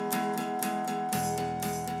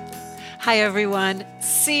Hi, everyone.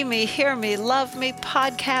 See Me, Hear Me, Love Me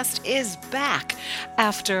podcast is back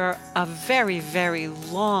after a very, very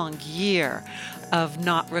long year of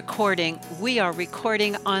not recording. We are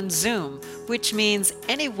recording on Zoom, which means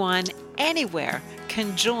anyone, anywhere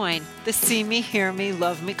can join the See Me, Hear Me,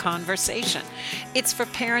 Love Me conversation. It's for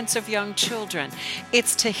parents of young children.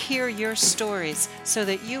 It's to hear your stories so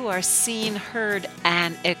that you are seen, heard,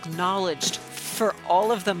 and acknowledged for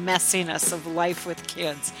all of the messiness of life with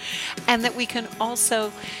kids, and that we can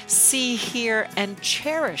also see, hear, and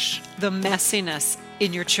cherish the messiness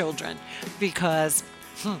in your children because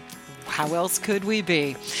how else could we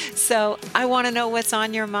be? So I want to know what's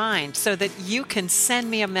on your mind so that you can send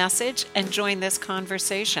me a message and join this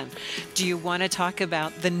conversation. Do you want to talk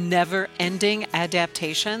about the never-ending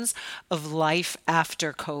adaptations of life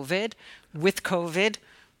after COVID, with COVID,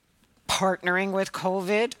 partnering with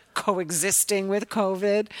COVID, coexisting with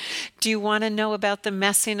COVID? Do you want to know about the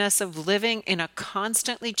messiness of living in a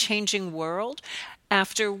constantly changing world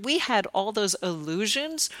after we had all those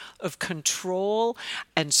illusions of control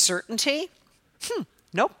and certainty?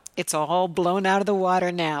 Nope, it's all blown out of the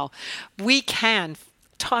water now. We can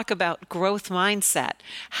talk about growth mindset,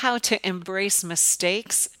 how to embrace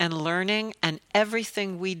mistakes and learning and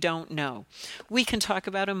everything we don't know. We can talk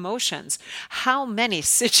about emotions, how many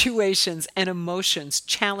situations and emotions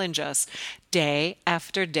challenge us day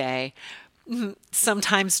after day,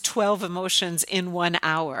 sometimes 12 emotions in 1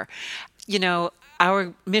 hour.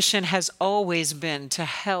 Our mission has always been to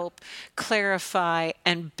help clarify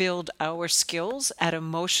and build our skills at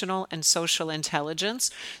emotional and social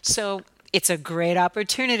intelligence. So it's a great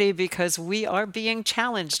opportunity because we are being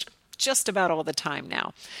challenged just about all the time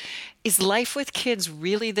now. Is life with kids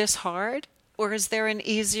really this hard, or is there an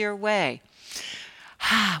easier way?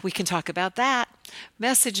 We can talk about that.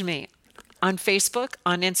 Message me on Facebook,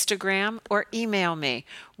 on Instagram, or email me.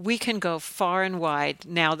 We can go far and wide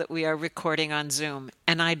now that we are recording on Zoom,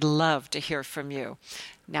 and I'd love to hear from you.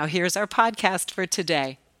 Now here's our podcast for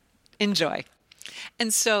today. Enjoy.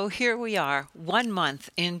 And so here we are, 1 month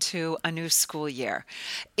into a new school year,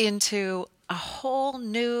 into a whole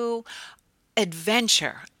new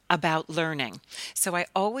adventure about learning. So I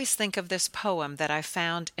always think of this poem that I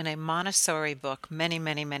found in a Montessori book many,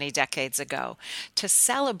 many, many decades ago to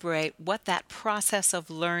celebrate what that process of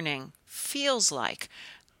learning feels like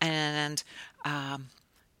and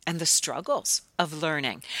the struggles of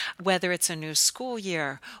learning, whether it's a new school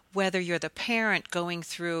year, whether you're the parent going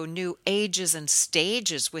through new ages and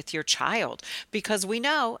stages with your child, because we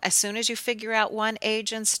know as soon as you figure out one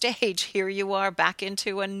age and stage, here you are back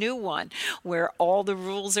into a new one where all the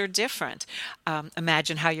rules are different.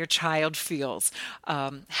 Imagine how your child feels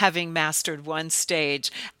having mastered one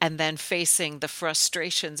stage and then facing the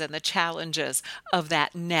frustrations and the challenges of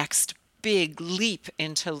that next big leap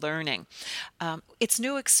into learning. It's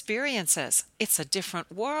new experiences. It's a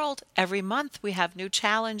different world. Every month we have new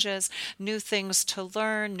challenges, new things to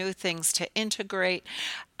learn, new things to integrate.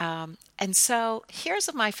 And so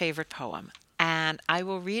here's my favorite poem. And I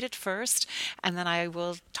will read it first, and then I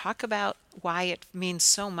will talk about why it means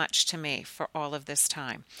so much to me for all of this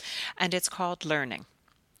time. And it's called Learning.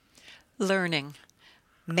 Learning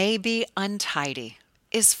may be untidy,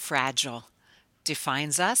 is fragile,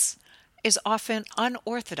 defines us, is often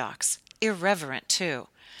unorthodox, irreverent too,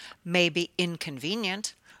 may be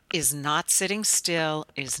inconvenient, is not sitting still,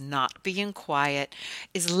 is not being quiet,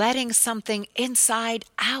 is letting something inside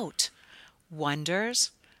out,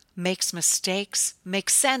 wonders, makes mistakes,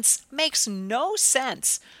 makes sense, makes no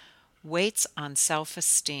sense, waits on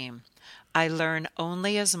self-esteem. I learn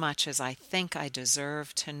only as much as I think I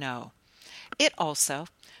deserve to know. It also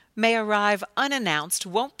may arrive unannounced,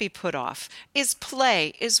 won't be put off, is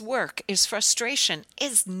play, is work, is frustration,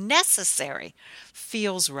 is necessary,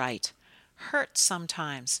 feels right, hurts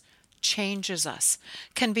sometimes, changes us,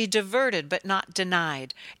 can be diverted but not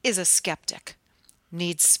denied, is a skeptic,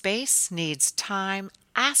 needs space, needs time,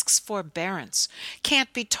 asks forbearance,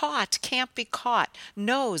 can't be taught, can't be caught,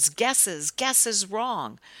 knows, guesses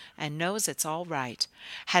wrong, and knows it's all right,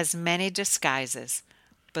 has many disguises,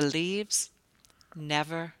 believes,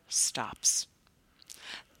 never stops.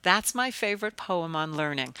 That's my favorite poem on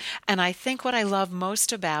learning. And I think what I love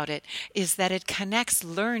most about it is that it connects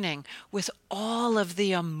learning with all of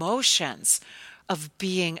the emotions of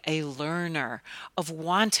being a learner, of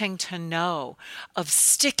wanting to know, of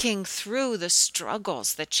sticking through the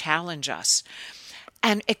struggles that challenge us.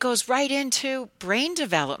 And it goes right into brain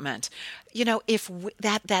development. If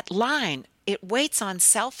that line, it waits on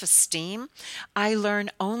self-esteem. I learn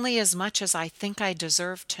only as much as I think I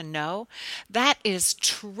deserve to know. That is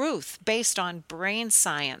truth based on brain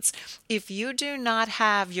science. If you do not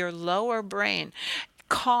have your lower brain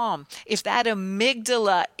calm, if that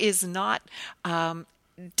amygdala is not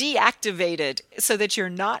deactivated so that you're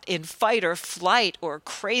not in fight or flight or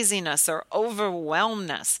craziness or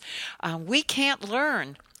overwhelmness, we can't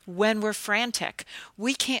learn when we're frantic.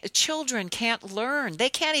 We can't, children can't learn. They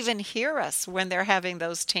can't even hear us when they're having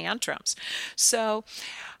those tantrums. So,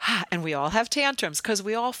 and we all have tantrums because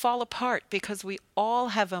we all fall apart because we all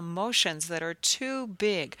have emotions that are too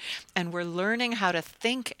big, and we're learning how to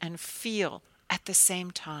think and feel at the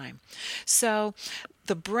same time. So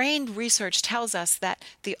the brain research tells us that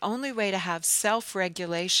the only way to have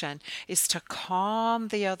self-regulation is to calm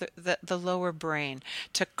the lower brain,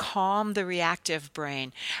 to calm the reactive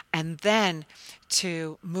brain, and then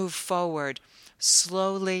to move forward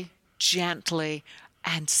slowly, gently,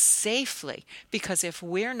 and safely. Because if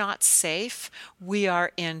we're not safe, we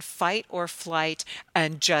are in fight or flight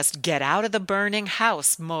and just get out of the burning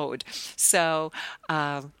house mode. So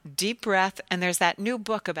deep breath. And there's that new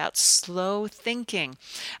book about slow thinking.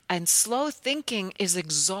 And slow thinking is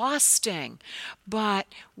exhausting, but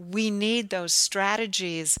we need those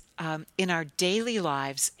strategies in our daily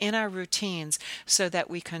lives, in our routines, so that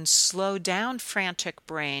we can slow down frantic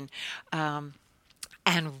brain and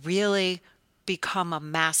really become a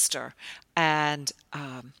master and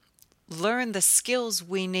learn the skills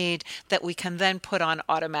we need that we can then put on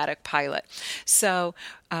automatic pilot. So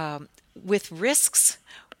with risks,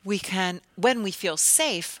 we can, when we feel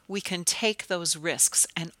safe, we can take those risks.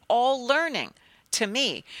 And all learning, to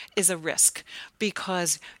me, is a risk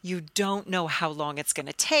because you don't know how long it's going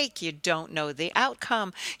to take. You don't know the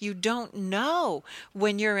outcome. You don't know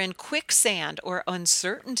when you're in quicksand or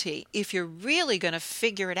uncertainty if you're really going to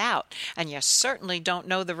figure it out. And you certainly don't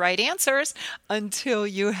know the right answers until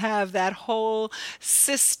you have that whole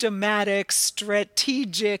systematic,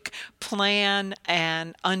 strategic plan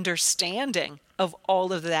and understanding of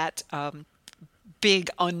all of that big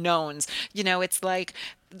unknowns. You know, it's like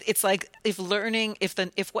if learning,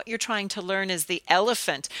 if what you're trying to learn is the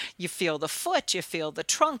elephant, you feel the foot, you feel the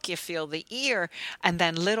trunk, you feel the ear, and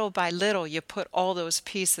then little by little you put all those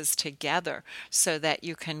pieces together so that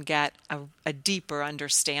you can get a deeper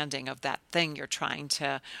understanding of that thing you're trying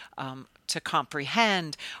to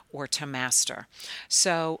comprehend or to master.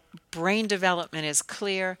 So brain development is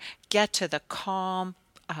clear. Get to the calm,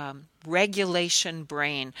 regulation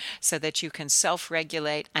brain so that you can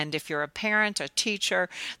self-regulate. And if you're a parent, a teacher,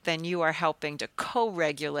 then you are helping to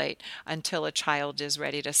co-regulate until a child is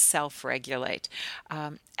ready to self-regulate.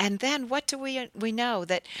 And then what do we know?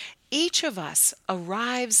 That each of us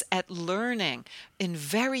arrives at learning in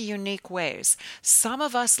very unique ways. Some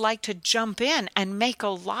of us like to jump in and make a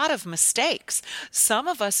lot of mistakes. Some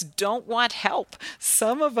of us don't want help.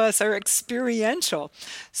 Some of us are experiential.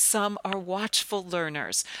 Some are watchful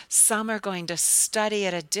learners. Some are going to study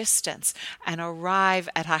at a distance and arrive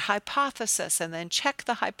at a hypothesis and then check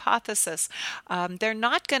the hypothesis. They're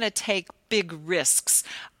not going to take big risks.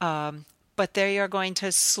 But they are going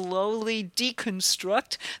to slowly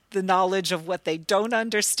deconstruct the knowledge of what they don't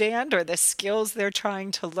understand or the skills they're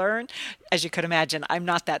trying to learn. As you could imagine, I'm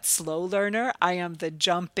not that slow learner. I am the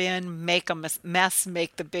jump in, make a mess,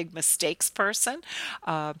 make the big mistakes person.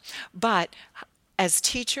 But as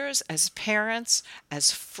teachers, as parents,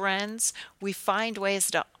 as friends, we find ways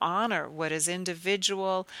to honor what is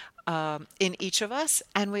individual in each of us.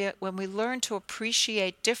 And when we learn to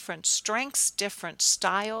appreciate different strengths, different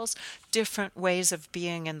styles, different ways of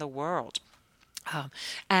being in the world.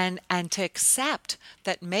 And to accept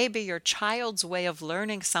that maybe your child's way of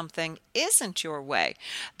learning something isn't your way,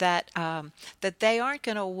 that they aren't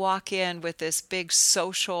going to walk in with this big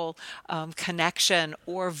social connection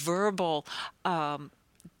or verbal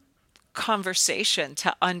conversation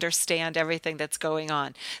to understand everything that's going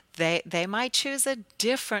on. They might choose a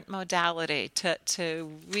different modality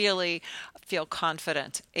to really feel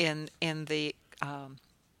confident in the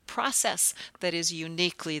process that is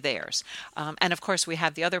uniquely theirs. And of course, we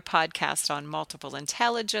have the other podcast on multiple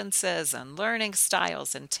intelligences and learning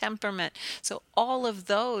styles and temperament. So all of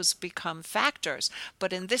those become factors.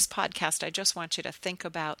 But in this podcast, I just want you to think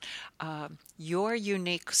about your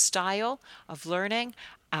unique style of learning,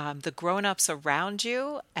 the grown-ups around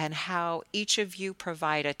you, and how each of you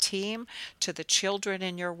provide a team to the children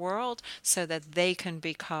in your world so that they can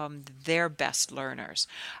become their best learners.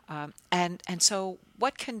 And so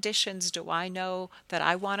what conditions do I know that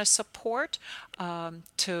I want to support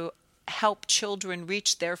to help children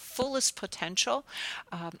reach their fullest potential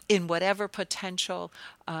in whatever potential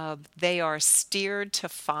they are steered to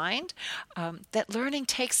find, that learning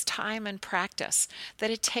takes time and practice,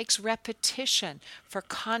 that it takes repetition for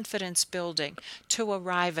confidence building to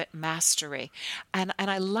arrive at mastery. And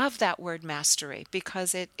I love that word mastery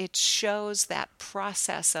because it shows that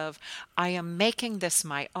process of I am making this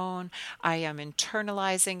my own, I am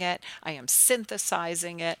internalizing it, I am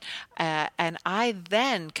synthesizing it, and I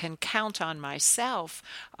then can count on myself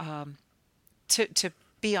to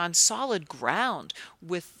be on solid ground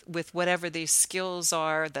with whatever these skills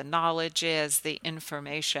are, the knowledge is, the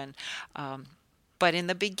information. But in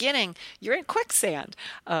the beginning, you're in quicksand.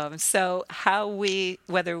 So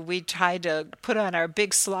whether we try to put on our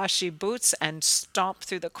big sloshy boots and stomp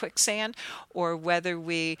through the quicksand, or whether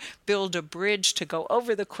we build a bridge to go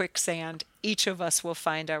over the quicksand, each of us will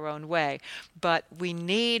find our own way. But we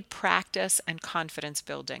need practice and confidence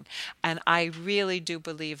building. And I really do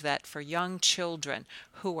believe that for young children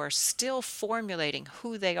who are still formulating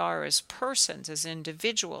who they are as persons, as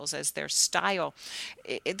individuals, as their style,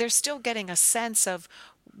 they're still getting a sense of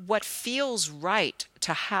what feels right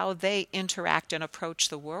to how they interact and approach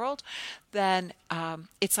the world, then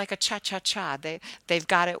it's like a cha-cha-cha. They've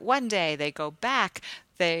got it one day, they go back,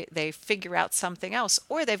 they figure out something else,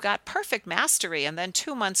 or they've got perfect mastery, and then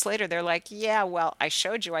 2 months later they're like, yeah, well, I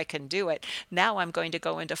showed you I can do it. Now I'm going to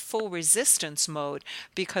go into full resistance mode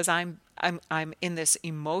because I'm in this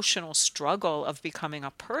emotional struggle of becoming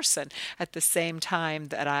a person at the same time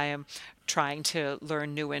that I am trying to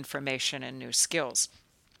learn new information and new skills.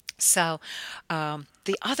 So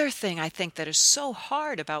the other thing I think that is so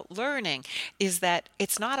hard about learning is that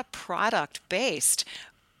it's not a product based.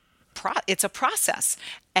 It's a process.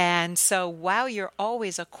 And so while you're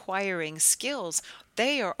always acquiring skills,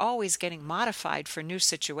 they are always getting modified for new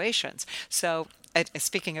situations. So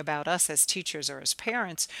speaking about us as teachers or as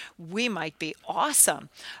parents, we might be awesome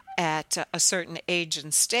at a certain age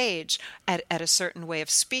and stage, at a certain way of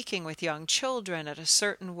speaking with young children, at a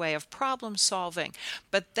certain way of problem solving.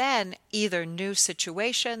 But then either new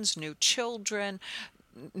situations, new children,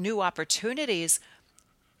 new opportunities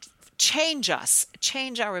change us,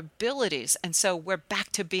 change our abilities. And so we're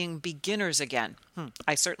back to being beginners again.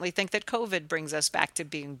 I certainly think that COVID brings us back to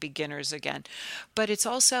being beginners again. But it's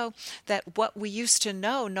also that what we used to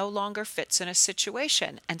know no longer fits in a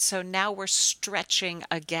situation. And so now we're stretching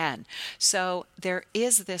again. So there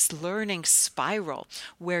is this learning spiral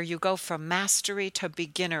where you go from mastery to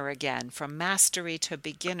beginner again, from mastery to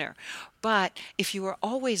beginner. But if you are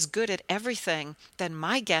always good at everything, then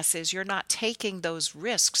my guess is you're not taking those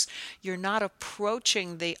risks. You're not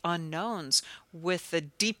approaching the unknowns with the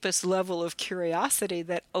deepest level of curiosity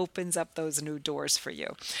that opens up those new doors for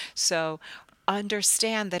you. So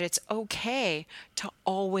understand that it's okay to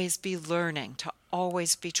always be learning, to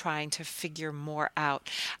always be trying to figure more out,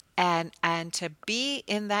 and to be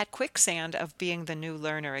in that quicksand of being the new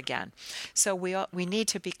learner again. So we need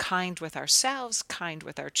to be kind with ourselves, kind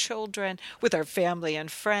with our children, with our family and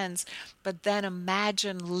friends, but then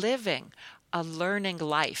imagine living a learning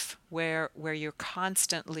life where you're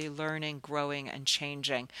constantly learning, growing, and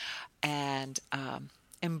changing, and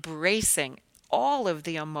embracing all of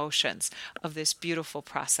the emotions of this beautiful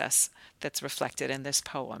process that's reflected in this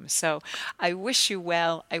poem. So I wish you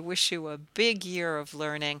well. I wish you a big year of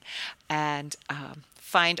learning, and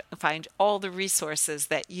find all the resources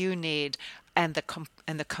that you need, and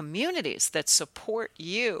the communities that support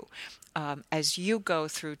you as you go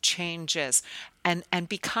through changes, and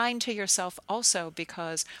be kind to yourself also,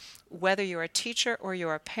 because whether you're a teacher or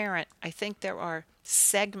you're a parent, I think there are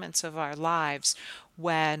segments of our lives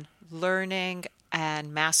when learning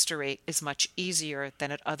and mastery is much easier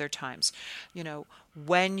than at other times. You know,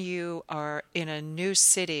 when you are in a new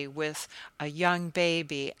city with a young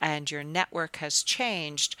baby and your network has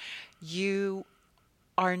changed, you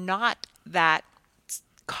are not that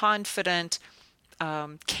confident,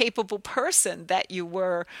 capable person that you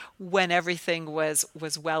were when everything was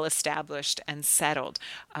well established and settled.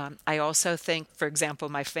 I also think, for example,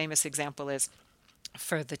 my famous example is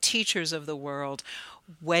for the teachers of the world,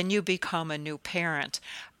 when you become a new parent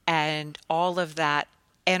and all of that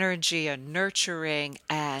energy and nurturing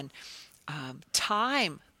and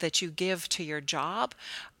time that you give to your job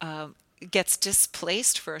gets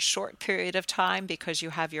displaced for a short period of time because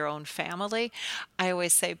you have your own family, I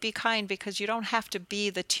always say be kind, because you don't have to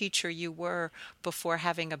be the teacher you were before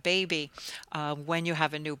having a baby when you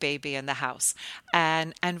have a new baby in the house,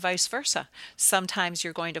 and vice versa. Sometimes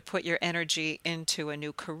you're going to put your energy into a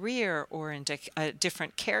new career or into a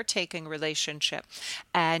different caretaking relationship,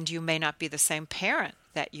 and you may not be the same parent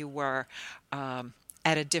that you were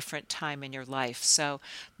at a different time in your life. So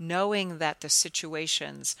knowing that the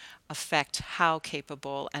situations affect how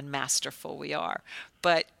capable and masterful we are.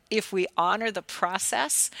 But if we honor the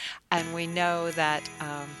process and we know that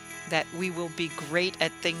we will be great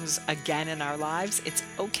at things again in our lives, it's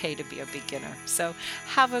okay to be a beginner. So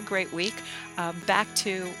have a great week. Back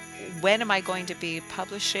to when am I going to be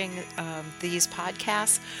publishing these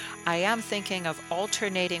podcasts? I am thinking of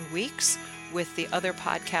alternating weeks with the other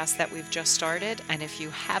podcast that we've just started. And if you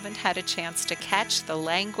haven't had a chance to catch the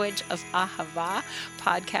Language of Ahava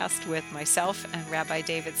podcast with myself and Rabbi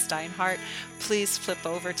David Steinhardt, please flip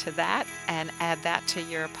over to that and add that to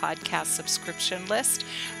your podcast subscription list.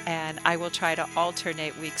 And I will try to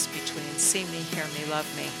alternate weeks between See Me, Hear Me,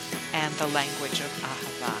 Love Me and the Language of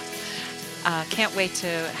Ahava. Can't wait to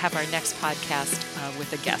have our next podcast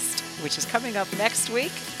with a guest, which is coming up next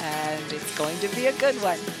week, and it's going to be a good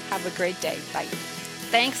one. Have a great day. Bye.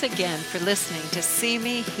 Thanks again for listening to See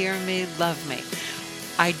Me, Hear Me, Love Me.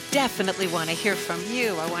 I definitely want to hear from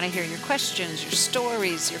you. I want to hear your questions, your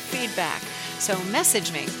stories, your feedback. So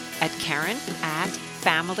message me at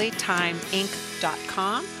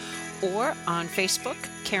Karen@FamilyTimeInc.com or on Facebook,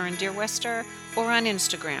 Karen Deerwester, or on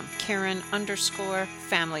Instagram,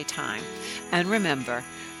 Karen_FamilyTime. And remember,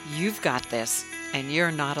 you've got this and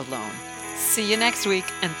you're not alone. See you next week,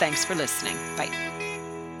 and thanks for listening. Bye.